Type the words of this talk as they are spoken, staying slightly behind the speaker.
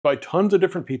by tons of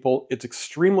different people. It's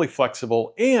extremely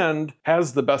flexible and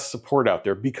has the best support out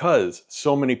there because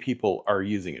so many people are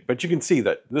using it. But you can see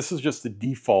that this is just the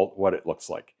default what it looks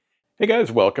like. Hey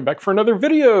guys, welcome back for another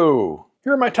video.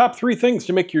 Here are my top 3 things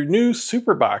to make your new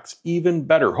SuperBox even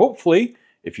better. Hopefully,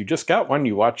 if you just got one,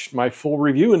 you watched my full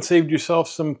review and saved yourself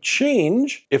some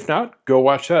change. If not, go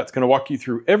watch that. It's going to walk you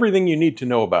through everything you need to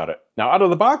know about it. Now, out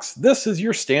of the box, this is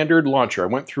your standard launcher. I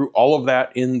went through all of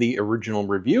that in the original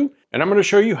review, and I'm going to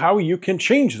show you how you can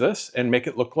change this and make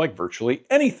it look like virtually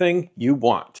anything you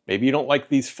want. Maybe you don't like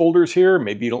these folders here.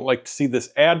 Maybe you don't like to see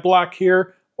this ad block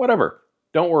here. Whatever.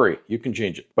 Don't worry, you can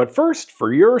change it. But first,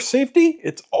 for your safety,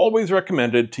 it's always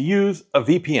recommended to use a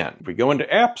VPN. If we go into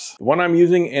apps, the one I'm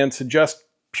using and suggest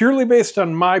purely based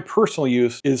on my personal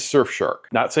use is Surfshark.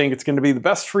 Not saying it's going to be the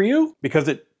best for you because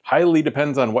it highly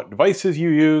depends on what devices you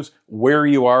use, where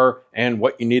you are, and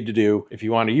what you need to do. If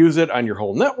you want to use it on your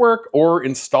whole network or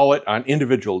install it on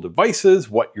individual devices,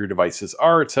 what your devices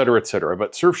are, etc., etc.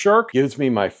 But Surfshark gives me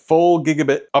my full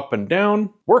gigabit up and down,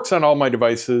 works on all my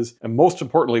devices, and most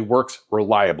importantly, works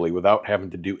reliably without having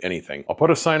to do anything. I'll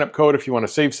put a sign-up code if you want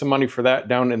to save some money for that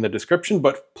down in the description,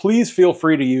 but please feel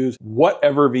free to use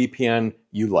whatever VPN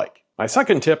you like. My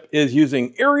second tip is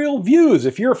using aerial views.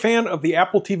 If you're a fan of the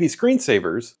Apple TV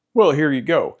screensavers, well, here you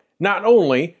go. Not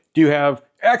only do you have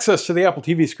access to the Apple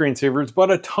TV screensavers, but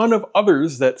a ton of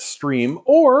others that stream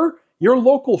or your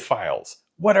local files,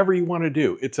 whatever you want to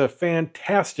do. It's a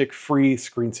fantastic free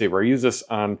screensaver. I use this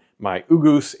on my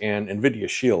Ugoos and NVIDIA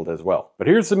Shield as well. But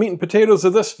here's the meat and potatoes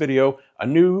of this video, a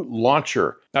new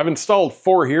launcher. I've installed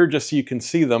 4 here just so you can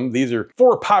see them. These are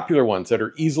 4 popular ones that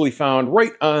are easily found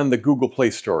right on the Google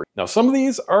Play Store. Now, some of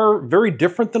these are very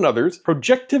different than others.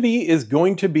 Project-TV is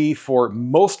going to be for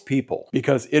most people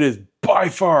because it is by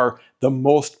far the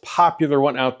most popular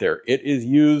one out there. It is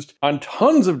used on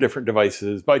tons of different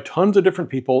devices by tons of different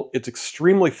people. It's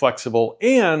extremely flexible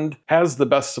and has the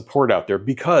best support out there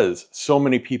because so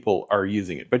many people are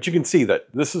using it. But you can see that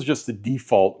this is just the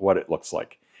default what it looks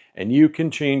like. And you can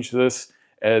change this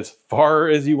as far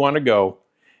as you want to go.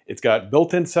 It's got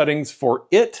built-in settings for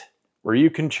it where you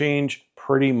can change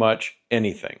pretty much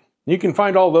anything. You can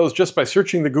find all those just by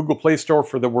searching the Google Play Store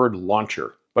for the word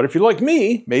launcher. But if you like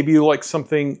me, maybe you like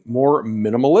something more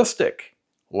minimalistic,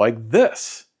 like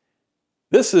this.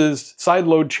 This is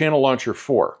Sideload Channel Launcher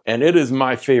 4, and it is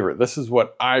my favorite. This is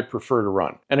what I prefer to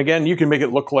run. And again, you can make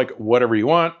it look like whatever you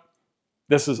want.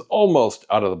 This is almost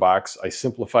out of the box. I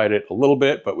simplified it a little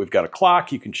bit, but we've got a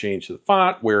clock. You can change the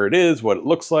font, where it is, what it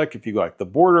looks like, if you like the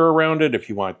border around it, if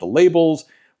you want the labels,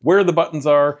 where the buttons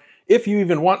are. If you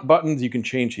even want buttons, you can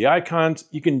change the icons.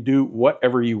 You can do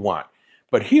whatever you want.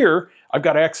 But here, I've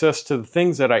got access to the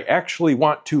things that I actually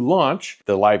want to launch,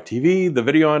 the live TV, the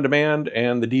video on demand,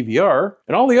 and the DVR,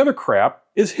 and all the other crap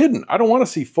is hidden. I don't want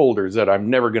to see folders that I'm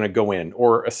never going to go in,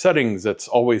 or a settings that's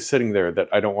always sitting there that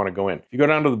I don't want to go in. If you go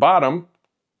down to the bottom,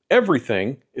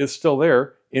 everything is still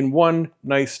there in one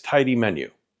nice tidy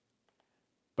menu.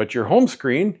 But your home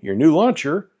screen, your new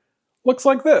launcher, looks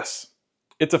like this.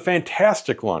 It's a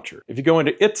fantastic launcher. If you go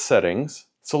into its settings,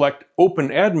 select Open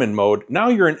Admin Mode, now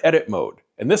you're in edit mode.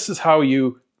 And this is how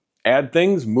you add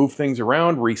things, move things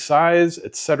around, resize,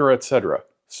 etc., etc.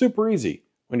 Super easy.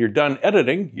 When you're done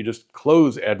editing, you just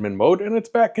close admin mode and it's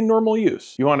back in normal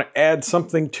use. You want to add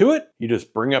something to it, you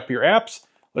just bring up your apps.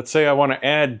 Let's say I want to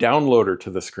add Downloader to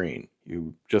the screen.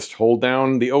 You just hold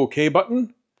down the OK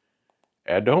button,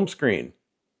 add to home screen.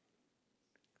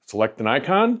 Select an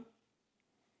icon,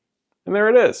 and there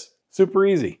it is. Super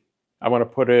easy. I want to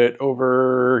put it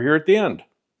over here at the end,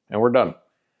 and we're done.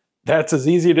 That's as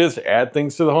easy as it is to add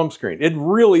things to the home screen. It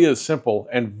really is simple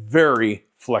and very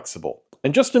flexible.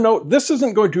 And just to note, this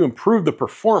isn't going to improve the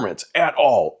performance at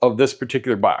all of this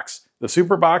particular box. The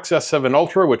SuperBox S3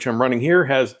 Ultra, which I'm running here,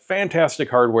 has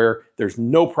fantastic hardware. There's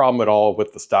no problem at all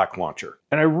with the stock launcher.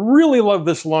 And I really love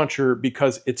this launcher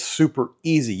because it's super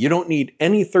easy. You don't need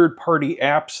any third-party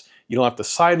apps. You don't have to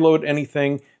sideload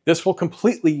anything. This will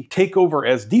completely take over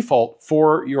as default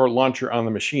for your launcher on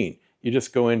the machine. You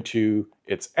just go into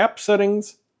its app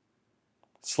settings,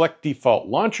 select default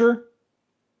launcher.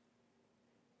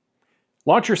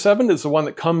 Launcher 7 is the one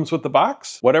that comes with the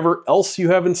box. Whatever else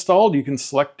you have installed, you can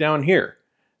select down here.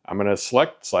 I'm going to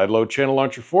select Sideload Channel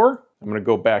Launcher 4. I'm going to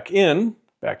go back into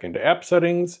app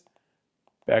settings,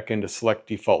 back into select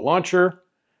default launcher,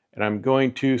 and I'm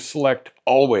going to select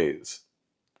always.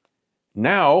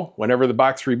 Now, whenever the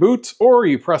box reboots or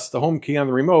you press the home key on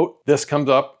the remote, this comes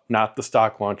up not the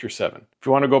stock Launcher 7. If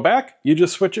you want to go back, you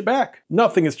just switch it back.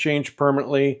 Nothing has changed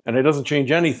permanently, and it doesn't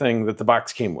change anything that the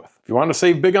box came with. If you want to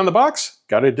save big on the box,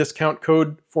 got a discount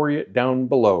code for you down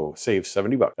below. Save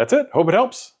 $70. That's it. Hope it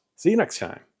helps. See you next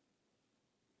time.